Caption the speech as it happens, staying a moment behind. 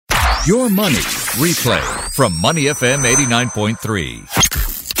Your Money Replay from Money FM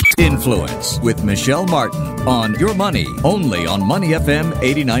 89.3. Influence with Michelle Martin on Your Money, only on Money FM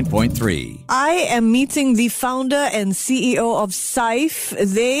 89.3. I am meeting the founder and CEO of Syfe.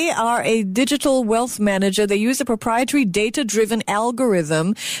 They are a digital wealth manager. They use a proprietary data-driven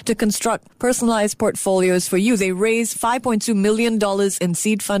algorithm to construct personalized portfolios for you. They raised $5.2 million in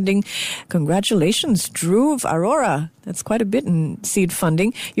seed funding. Congratulations, Dhruv Arora. That's quite a bit in seed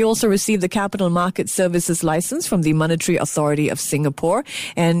funding. You also received the Capital Market Services license from the Monetary Authority of Singapore,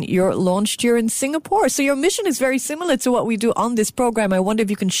 and you're launched here in Singapore. So your mission is very similar to what we do on this program. I wonder if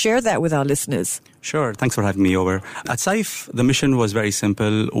you can share that with our listeners. Sure. Thanks for having me over. At Syfe, the mission was very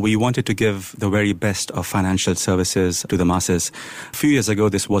simple. We wanted to give the very best of financial services to the masses. A few years ago,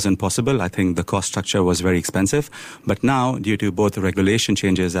 this wasn't possible. I think the cost structure was very expensive. But now, due to both the regulation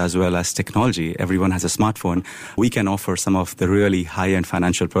changes as well as technology, everyone has a smartphone. We can offer some of the really high-end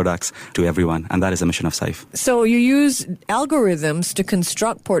financial products to everyone. And that is the mission of Syfe. So you use algorithms to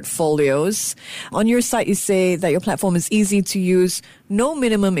construct portfolios. On your site, you say that your platform is easy to use, no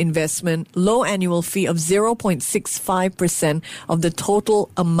minimum investment, low annual fee of 0.65% of the total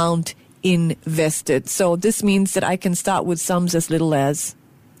amount invested. So this means that I can start with sums as little as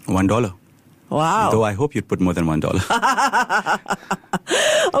 $1. Wow. Though I hope you'd put more than $1.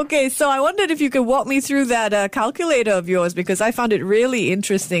 Okay, so I wondered if you could walk me through that calculator of yours, because I found it really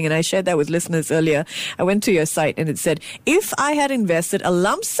interesting and I shared that with listeners earlier. I went to your site and it said, if I had invested a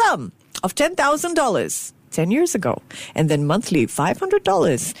lump sum of $10,000 10 years ago, and then monthly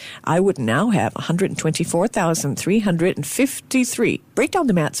 $500, I would now have $124,353. Break down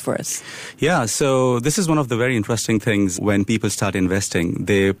the maths for us. Yeah, so this is one of the very interesting things when people start investing.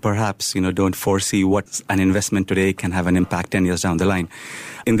 They perhaps, don't foresee what an investment today can have an impact 10 years down the line.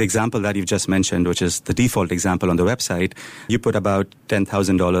 In the example that you've just mentioned, which is the default example on the website, you put about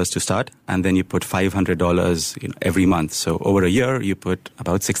 $10,000 to start, and then you put $500 every month. So over a year, you put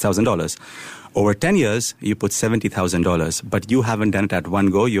about $6,000. Over 10 years, you put $70,000, but you haven't done it at one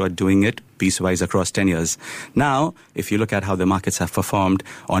go. You are doing it piecewise across 10 years. Now, if you look at how the markets have performed,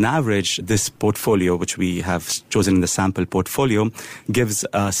 on average, this portfolio, which we have chosen in the sample portfolio, gives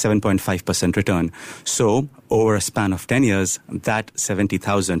a 7.5% return. So over a span of 10 years, that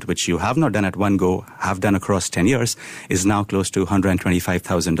 70,000, which you have not done at one go, have done across 10 years, is now close to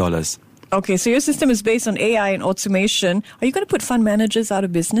 $125,000. Okay, so your system is based on AI and automation. Are you going to put fund managers out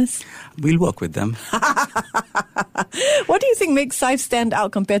of business? We'll work with them. What do you think makes Syfe stand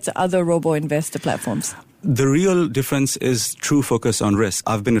out compared to other robo-investor platforms? The real difference is true focus on risk.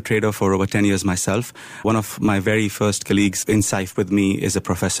 I've been a trader for over 10 years myself. One of my very first colleagues in Syfe with me is a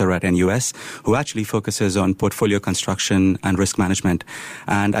professor at NUS who actually focuses on portfolio construction and risk management.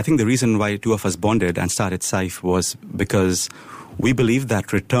 And I think the reason why two of us bonded and started Syfe was because we believe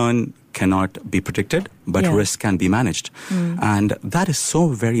that return cannot be predicted, but risk can be managed. And that is so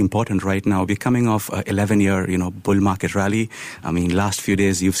very important right now. We're coming off a 11-year, bull market rally. I mean, last few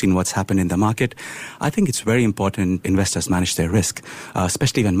days, you've seen what's happened in the market. I think it's very important investors manage their risk,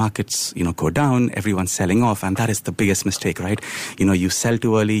 especially when markets, go down, everyone's selling off, and that is the biggest mistake, right? You sell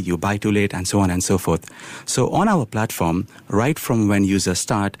too early, you buy too late, and so on and so forth. So on our platform, right from when users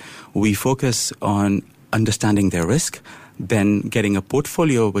start, we focus on understanding their risk, then getting a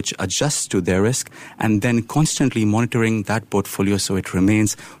portfolio which adjusts to their risk, and then constantly monitoring that portfolio so it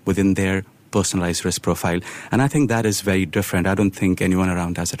remains within their personalized risk profile. And I think that is very different. I don't think anyone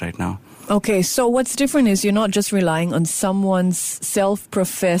around does it right now. Okay, so what's different is you're not just relying on someone's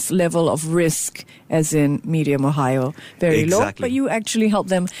self-professed level of risk, as in medium or high or very low, but you actually help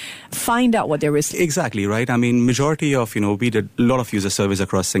them find out what their risk is. Exactly, right? I mean, majority of, we did a lot of user surveys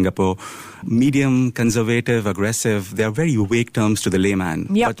across Singapore. Medium, conservative, aggressive, they are very vague terms to the layman.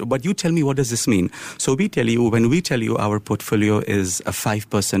 Yep. But you tell me, what does this mean? So when we tell you our portfolio is a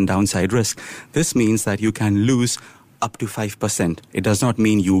 5% downside risk, this means that you can lose up to 5%. It does not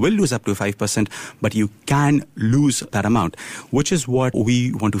mean you will lose up to 5%, but you can lose that amount, which is what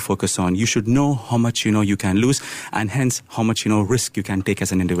we want to focus on. You should know how much you can lose, and hence how much risk you can take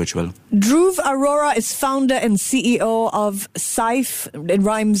as an individual. Dhruv Arora is founder and CEO of Syfe. It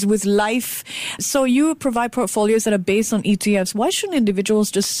rhymes with life. So you provide portfolios that are based on ETFs. Why shouldn't individuals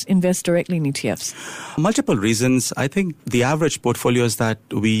just invest directly in ETFs? Multiple reasons. I think the average portfolios that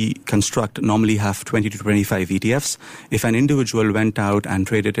we construct normally have 20 to 25 ETFs. if an individual went out and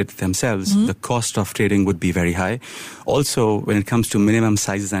traded it themselves, the cost of trading would be very high. Also, when it comes to minimum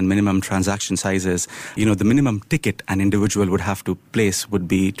sizes and minimum transaction sizes, the minimum ticket an individual would have to place would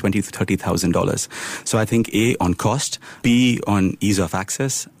be $20,000 to $30,000. So I think A, on cost, B, on ease of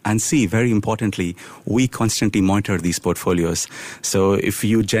access, and C, very importantly, we constantly monitor these portfolios. So if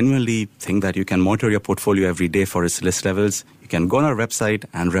you genuinely think that you can monitor your portfolio every day for its risk levels, you can go on our website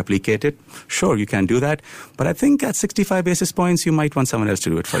and replicate it. Sure, you can do that. But I think at 65 basis points, you might want someone else to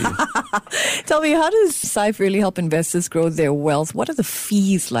do it for you. Tell me, how does SIFE really help investors grow their wealth? What are the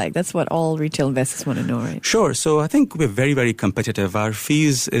fees like? That's what all retail investors want to know, right? Sure. So I think we're very, very competitive. Our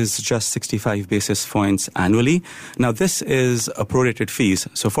fees is just 65 basis points annually. Now, this is a prorated fees.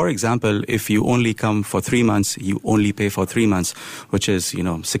 So, for example, if you only come for 3 months, you only pay for 3 months, which is,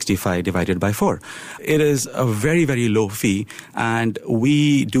 65 divided by 4. It is a very, very low fee. And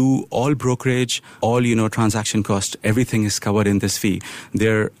we do all brokerage, all, transaction cost, everything is covered in this fee.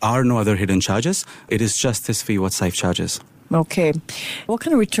 There are no other hidden charges. It is just this fee what SIFE charges. Okay. What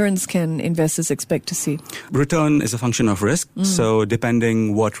kind of returns can investors expect to see? Return is a function of risk. So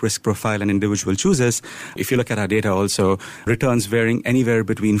depending what risk profile an individual chooses, if you look at our data also, returns varying anywhere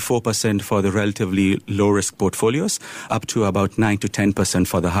between 4% for the relatively low-risk portfolios up to about 9 to 10%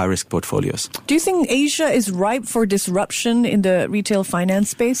 for the high-risk portfolios. Do you think Asia is ripe for disruption in the retail finance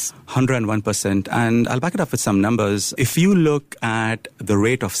space? 101%. And I'll back it up with some numbers. If you look at the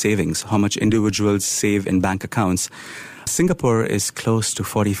rate of savings, how much individuals save in bank accounts, Singapore is close to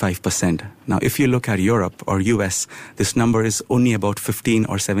 45%. Now, if you look at Europe or US, this number is only about 15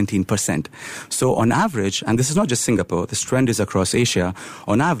 or 17%. So on average, and this is not just Singapore, this trend is across Asia,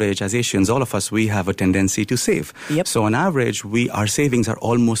 on average, as Asians, all of us, we have a tendency to save. Yep. So on average, our savings are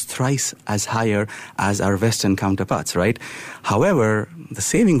almost thrice as higher as our Western counterparts, right? However, the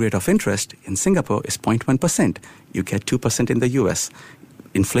saving rate of interest in Singapore is 0.1%. You get 2% in the US.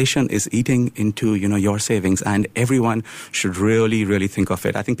 Inflation is eating into, your savings, and everyone should really, really think of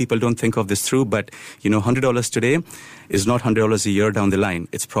it. I think people don't think of this through, but, $100 today is not $100 a year down the line.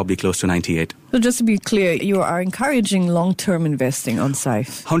 It's probably close to 98. So just to be clear, you are encouraging long-term investing on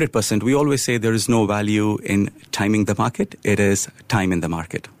SIFE. 100%. We always say there is no value in timing the market. It is time in the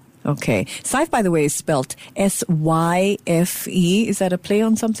market. Okay. SIFE, by the way, is spelled S-Y-F-E. Is that a play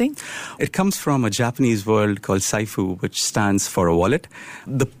on something? It comes from a Japanese word called saifu, which stands for a wallet.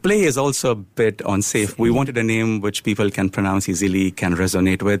 The play is also a bit on safe. We wanted a name which people can pronounce easily, can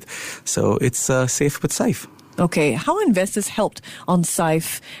resonate with. So it's safe with SIFE. Okay. How are investors helped on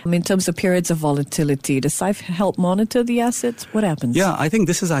SIFE in terms of periods of volatility? Does SIFE help monitor the assets? What happens? Yeah, I think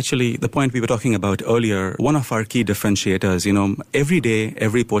this is actually the point we were talking about earlier. One of our key differentiators, every day,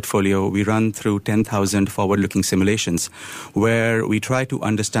 every portfolio, we run through 10,000 forward-looking simulations where we try to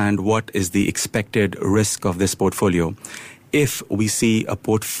understand what is the expected risk of this portfolio. If we see a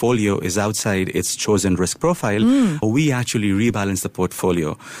portfolio is outside its chosen risk profile, we actually rebalance the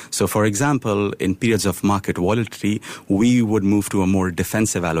portfolio. So, for example, in periods of market volatility, we would move to a more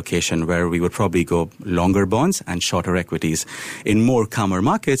defensive allocation where we would probably go longer bonds and shorter equities. In more calmer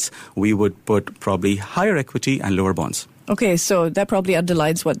markets, we would put probably higher equity and lower bonds. Okay, so that probably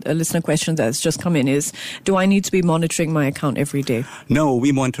underlines what a listener question that's just come in is, do I need to be monitoring my account every day? No,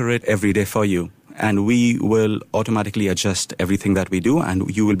 we monitor it every day for you. And we will automatically adjust everything that we do, and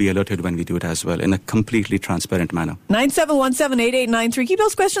you will be alerted when we do it as well in a completely transparent manner. 97178893. Keep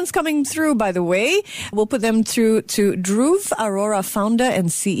those questions coming through, by the way. We'll put them through to Dhruv Arora, founder and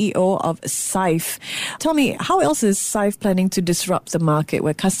CEO of SIFE. Tell me, how else is SIFE planning to disrupt the market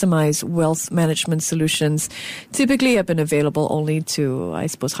where customized wealth management solutions typically have been available only to, I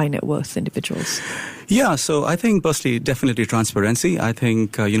suppose, high net worth individuals? Yeah, so I think firstly, definitely transparency. I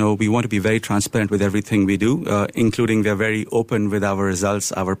think, we want to be very transparent with everything we do, including we're very open with our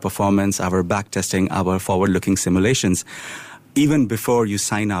results, our performance, our back testing, our forward-looking simulations. Even before you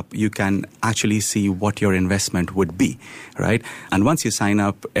sign up, you can actually see what your investment would be, right? And once you sign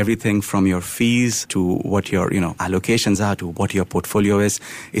up, everything from your fees to what your, allocations are to what your portfolio is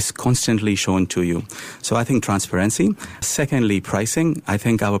constantly shown to you. So I think transparency. Secondly, pricing. I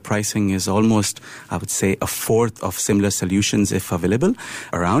think our pricing is almost, I would say, a fourth of similar solutions if available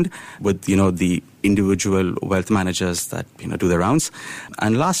around with, the individual wealth managers that, do the rounds.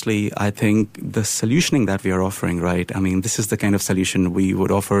 And lastly, I think the solutioning that we are offering, right? I mean, this is the kind of solution we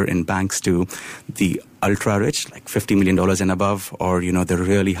would offer in banks to the ultra-rich, like $50 million and above, or, the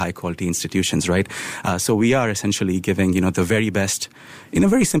really high-quality institutions, right? So we are essentially giving, the very best in a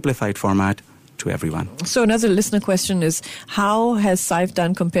very simplified format to everyone. So another listener question is, how has SAIF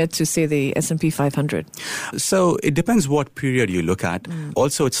done compared to, say, the S&P 500? So it depends what period you look at.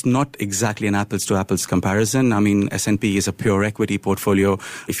 Also, it's not exactly an apples-to-apples comparison. I mean, S&P is a pure equity portfolio.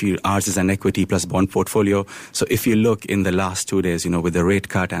 Ours is an equity plus bond portfolio. So if you look in the last 2 days, with the rate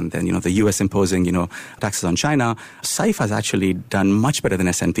cut and then, the US imposing, taxes on China, SAIF has actually done much better than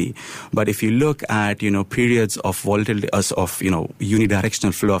S&P. But if you look at, periods of volatility, of,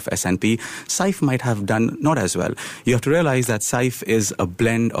 unidirectional flow of S&P, SAIF might have done not as well. You have to realize that SAIF is a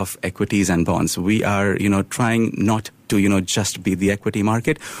blend of equities and bonds. We are, trying not to, just be the equity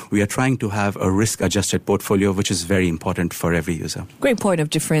market. We are trying to have a risk-adjusted portfolio, which is very important for every user. Great point of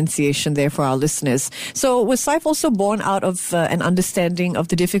differentiation there for our listeners. So was SAIF also born out of an understanding of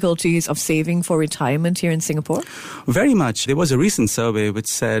the difficulties of saving for retirement here in Singapore? Very much. There was a recent survey which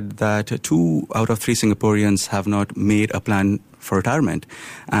said that 2 out of 3 Singaporeans have not made a plan for retirement.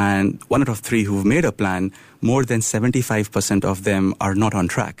 And 1 out of 3 who've made a plan, more than 75% of them are not on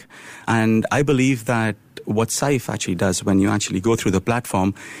track. And I believe that what SAIF actually does, when you actually go through the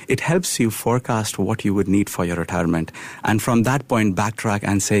platform, it helps you forecast what you would need for your retirement. And from that point, backtrack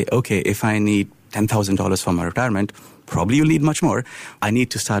and say, okay, if I need $10,000 for my retirement, probably you'll need much more. I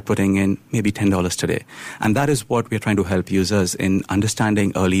need to start putting in maybe $10 today. And that is what we're trying to help users in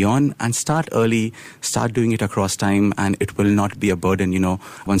understanding early on, and start early, start doing it across time, and it will not be a burden,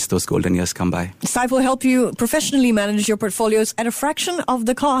 once those golden years come by. SAIF will help you professionally manage your portfolios at a fraction of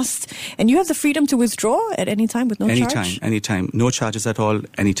the cost. And you have the freedom to withdraw at any time with no charge? Anytime. No charges at all,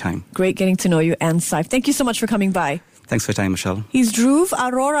 anytime. Great getting to know you and SAIF. Thank you so much for coming by. Thanks for your time, Michelle. He's Dhruv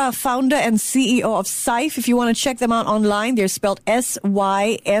Arora, founder and CEO of SAIF. If you want to check them out online, they're spelled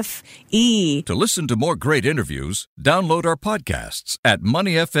SYFE. To listen to more great interviews, download our podcasts at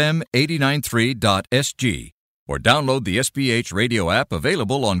moneyfm893.sg or download the SPH radio app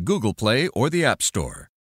available on Google Play or the App Store.